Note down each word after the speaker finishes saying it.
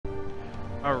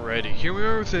Alrighty, here we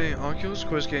are with the Oculus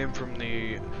quiz game from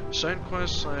the side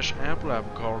quest / app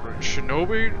lab called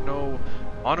Shinobi no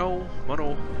Mono,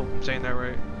 hope I'm saying that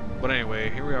right. But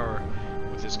anyway, here we are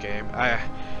with this game.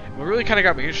 What really kind of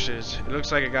got me interested is it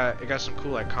looks like it got some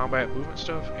cool like combat movement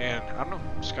stuff, and I don't know,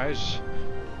 this guy's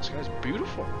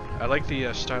beautiful. I like the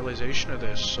stylization of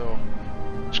this, so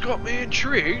it's got me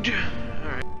intrigued.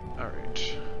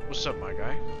 Alright, what's up, my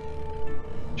guy?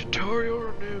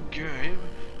 Tutorial, new game.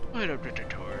 Light up the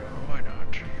tutorial, why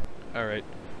not? Alright.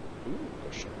 Ooh,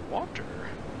 got some water.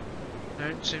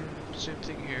 Alright, same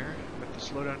thing here. Got the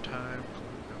slowdown time.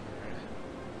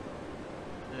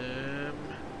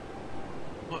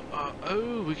 What,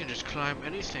 oh, we can just climb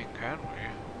anything, can't we?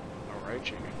 Alright,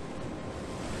 chicken.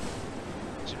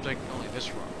 Seems like only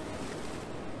this rock.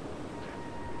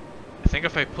 I think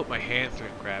if I put my hand through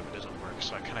and grab it doesn't work,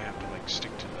 so I kinda have to like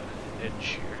stick to the edge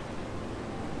here.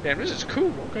 Damn, this is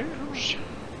cool, okay?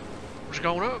 What's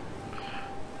going up?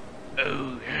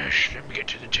 Oh, gosh, let me get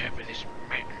to the top of this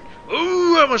mountain.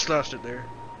 Oh, I almost lost it there.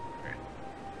 Okay.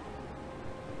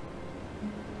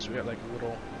 So we got like a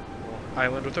little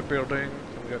island with a building,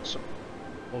 and we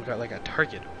got like a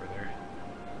target over there.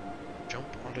 Jump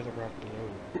onto the rock below.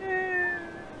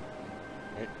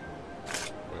 Right.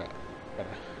 We got a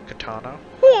katana.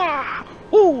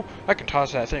 Ooh, I can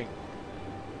toss that thing.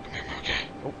 Come here, okay.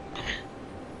 Oh, come here.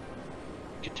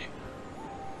 Get there.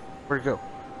 Where'd it go?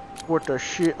 What the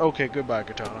shit? Okay, goodbye,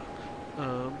 katana.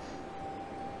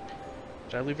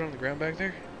 Did I leave it on the ground back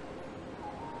there?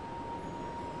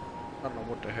 I don't know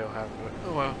what the hell happened to it.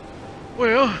 Oh well.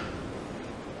 Well,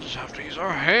 just have to use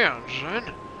our hands then.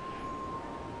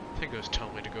 I think it was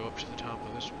telling me to go up to the top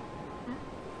of this one.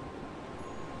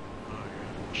 Oh,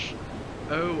 yes.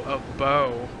 Oh, a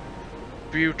bow.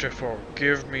 Beautiful.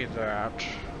 Give me that.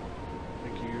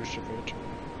 Make use of it.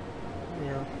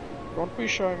 Yeah. Don't be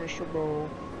shy, Mr. Bow.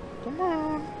 Come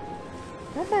on.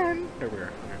 Come on. There we are.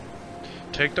 Okay.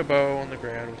 Take the bow on the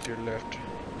ground with your left.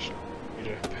 So, you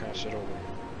need to pass it over.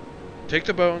 Take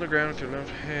the bow on the ground with your left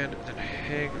hand, then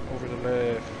hang over the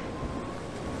left.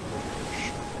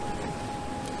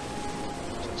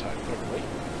 That's how I put it. Wait.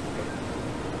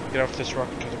 Get off this rock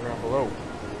into the ground below.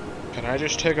 Can I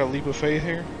just take a leap of faith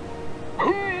here?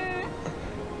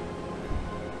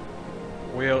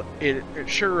 Well, it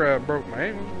sure broke my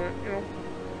ankles, but, you know,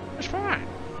 it's fine.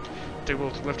 Take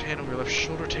both the left hand over your left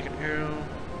shoulder, take an arrow.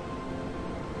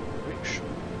 Wait,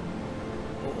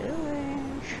 oh,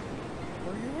 arrows.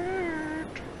 Where you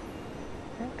at?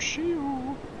 Don't see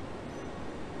you.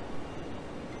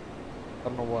 I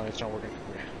don't know why it's not working.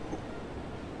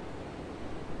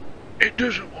 It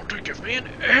doesn't want to give me an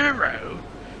arrow.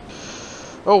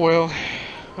 Oh well.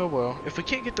 Oh well. If we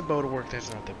can't get the bow to work,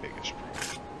 that's not the biggest problem.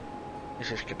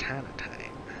 This is katana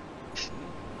time.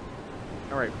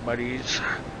 Alright, buddies.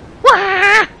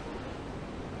 Wah!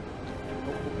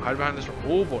 Oh, hide behind this one.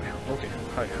 Oh boy. Okay.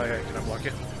 Hi. Can I block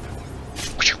it?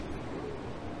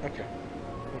 Okay.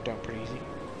 Went down pretty easy.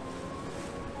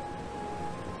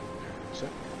 So,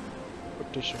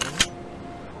 put this in.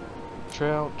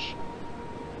 Crouch.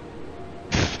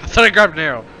 I thought I grabbed an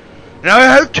arrow. Now I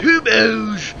have two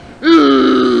bows!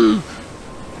 Ooh!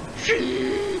 What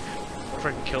if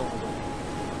I can kill him?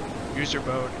 Use your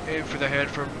bow and aim for the head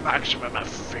for maximum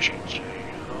efficiency.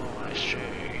 Oh, I say.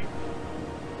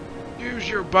 Use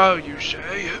your bow, you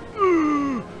say.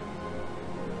 Ooh!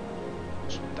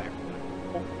 What's that?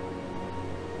 Oh.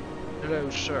 Hello,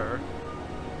 sir.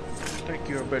 Think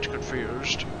you're a bit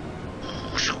confused.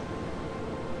 Oh.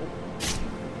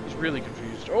 He's really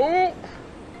confused. Oh!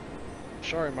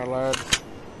 Sorry, my lad.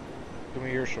 Give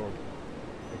me your sword.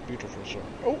 A beautiful sword.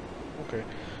 Oh! Okay.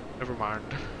 Never mind.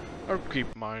 I'll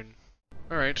keep mine.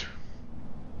 Alright.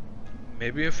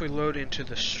 Maybe if we load into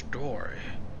the story,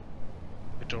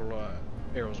 it'll,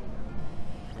 arrows will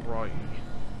work. Right.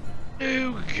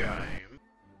 New game.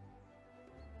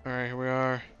 Alright, here we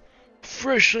are.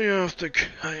 Freshly off the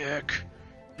kayak.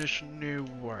 This new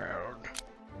world.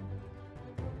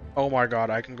 Oh my god,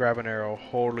 I can grab an arrow.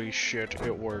 Holy shit,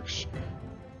 it works.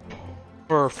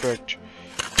 Perfect.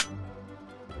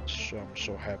 So I'm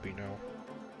so happy now.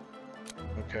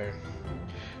 Okay.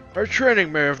 Our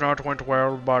training may have not went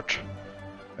well, but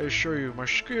I assure you my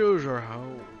skills are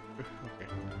honed. Okay.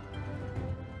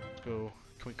 Let's go.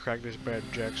 Can we crack this bad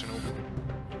Jackson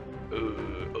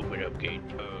open? Open up gate.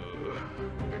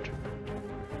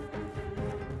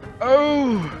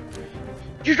 Oh!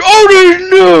 You already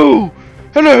know!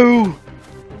 Hello!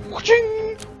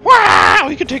 Ching! Wow!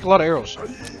 He can take a lot of arrows.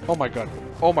 Oh my god.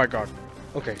 Oh my god.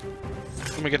 Okay.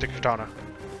 Let me get the katana.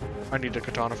 I need the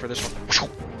katana for this one.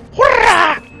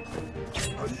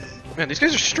 Man, these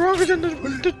guys are stronger than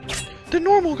the than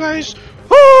normal, guys.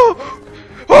 Oh!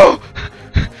 Oh!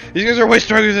 These guys are way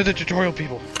stronger than the tutorial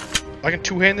people. I can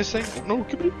two-hand this thing? Oh, no,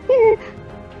 give me. Oh!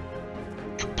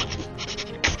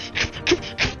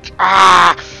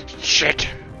 Ah! Shit!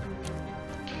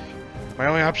 My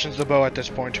only option is the bow at this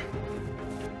point.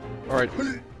 Alright.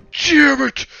 Damn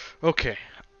it! Okay.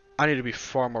 I need to be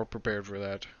far more prepared for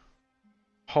that.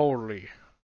 Holy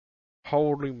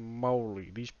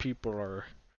moly. These people are...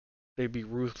 They be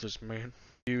ruthless, man.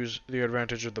 Use the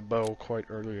advantage of the bow quite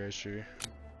early, I see.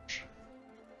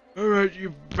 Alright,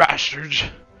 you bastards.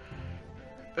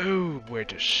 Oh,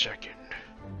 wait a second.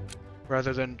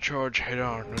 Rather than charge head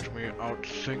on, let me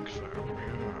outthink them.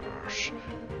 Yes.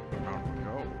 Down we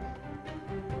go.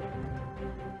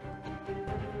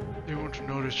 They won't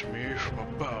notice me from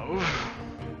above.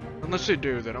 Unless they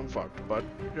do, then I'm fucked, but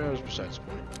that's besides the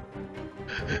point.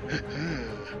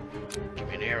 Give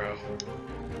me an arrow.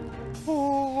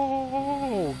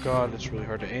 Oh god, it's really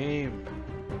hard to aim.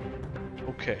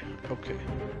 Okay.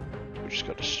 We just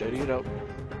gotta steady it up.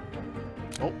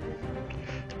 Oh.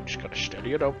 Just gotta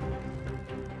steady it up.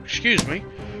 Excuse me.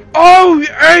 Oh,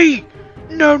 hey!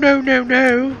 No.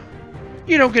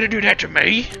 You don't get to do that to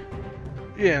me.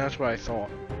 Yeah, that's what I thought.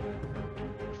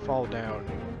 Fall down.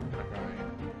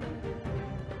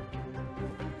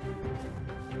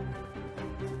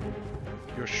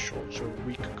 Your shorts are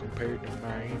weak compared to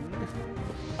mine.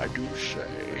 I do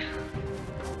say.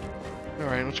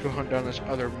 Alright, let's go hunt down this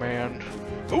other man.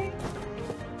 Oh!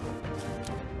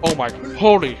 Oh my,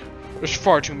 holy! There's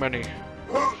far too many.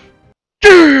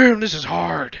 Damn, this is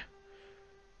hard!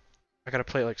 I gotta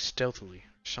play it like stealthily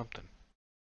or something.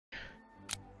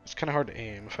 It's kinda hard to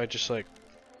aim if I just like...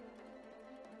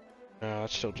 No,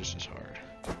 that's still just as hard.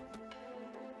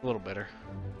 A little better.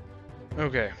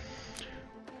 Okay.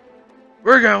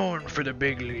 We're going for the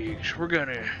big leagues. We're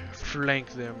gonna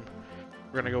flank them.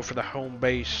 We're gonna go for the home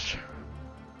base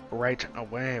right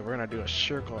away. We're gonna do a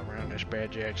circle around this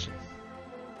bad Jackson.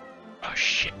 Oh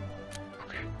shit.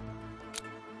 Okay.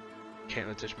 Can't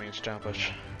let this man stop us.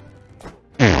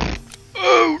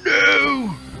 Oh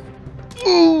no!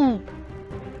 Ooh!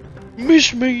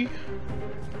 Miss me!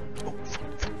 Oh fuck.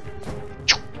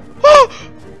 Oh!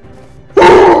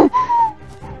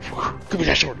 Give me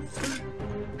that sword!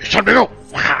 It's time to go!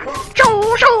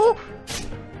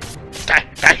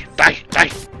 Die!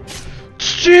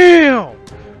 Still!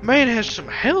 Man has some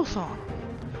health on him.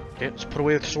 Okay, let's put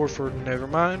away the sword for never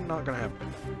mind. Not gonna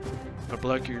happen. I'll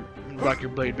block your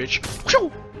blade, bitch.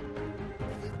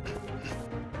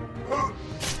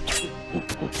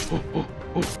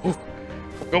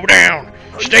 Go down!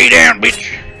 Stay down,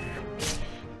 bitch!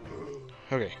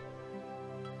 Okay.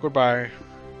 Goodbye.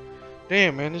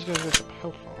 Damn, man, this guy's got some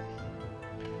health on him.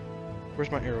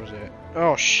 Where's my arrows at?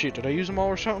 Oh shit, did I use them all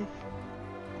or something?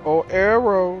 Oh,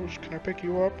 arrows! Can I pick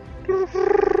you up?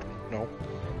 No.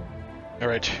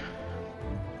 Alright.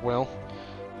 Well,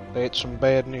 that's some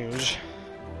bad news.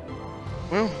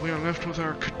 Well, we are left with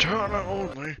our katana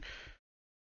only.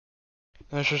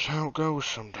 That's just how it goes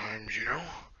sometimes, you know?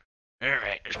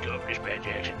 Alright, let's go up this bad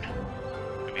Jackson.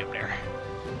 Let me up there.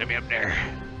 Let me up there.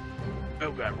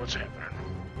 Oh god, what's happening?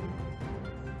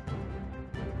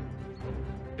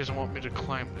 He doesn't want me to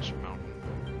climb this mountain.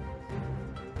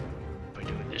 If I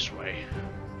do it this way.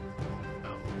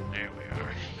 Oh, there we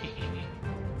are.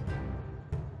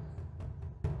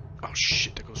 Oh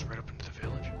shit, that goes right up into the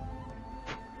village.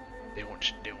 They won't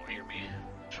hear me.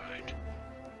 It's fine.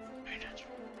 Hey, that's...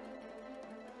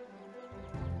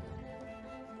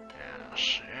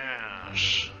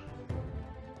 Yes.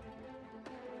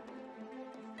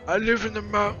 I live in the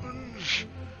mountains.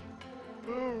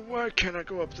 Oh, why can't I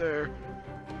go up there?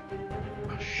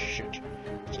 Oh shit.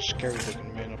 There's a scary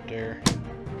looking man up there.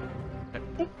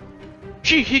 Oh!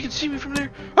 Gee, he can see me from there.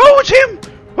 Oh, it's him!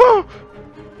 Oh!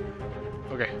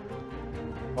 Okay.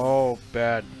 Oh,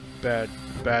 bad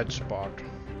spot.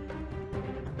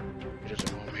 He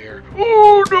doesn't know I'm here.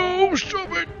 Oh no!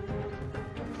 Stop it!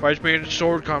 Fights me in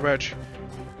sword combat.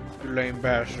 You lame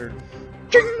bastard.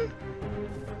 Ching!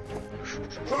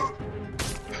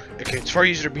 Okay, it's far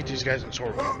easier to beat these guys in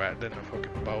sword combat than a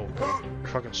fucking bow.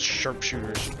 They're fucking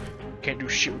sharpshooters. Can't do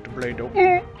shit with the blade though.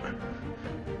 Ooh.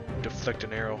 Deflect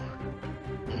an arrow.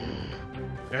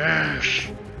 Yes!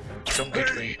 Don't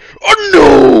get me. Oh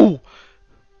no!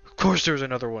 Of course there's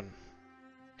another one.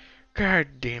 God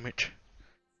damn it.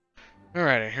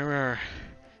 Alrighty, here we are.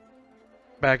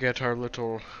 Back at our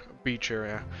little beach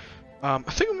area. I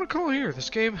think I'm gonna call it here. This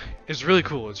game is really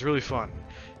cool. It's really fun.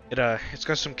 It's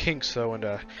got some kinks though,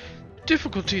 and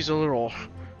difficulty's a little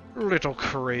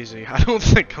crazy. I don't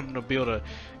think I'm gonna be able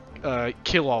to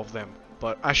kill all of them,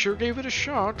 but I sure gave it a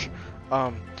shot.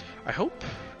 I hope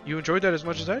you enjoyed that as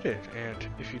much as I did, and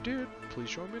if you did, please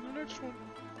join me in the next one.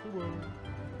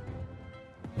 Bye-bye.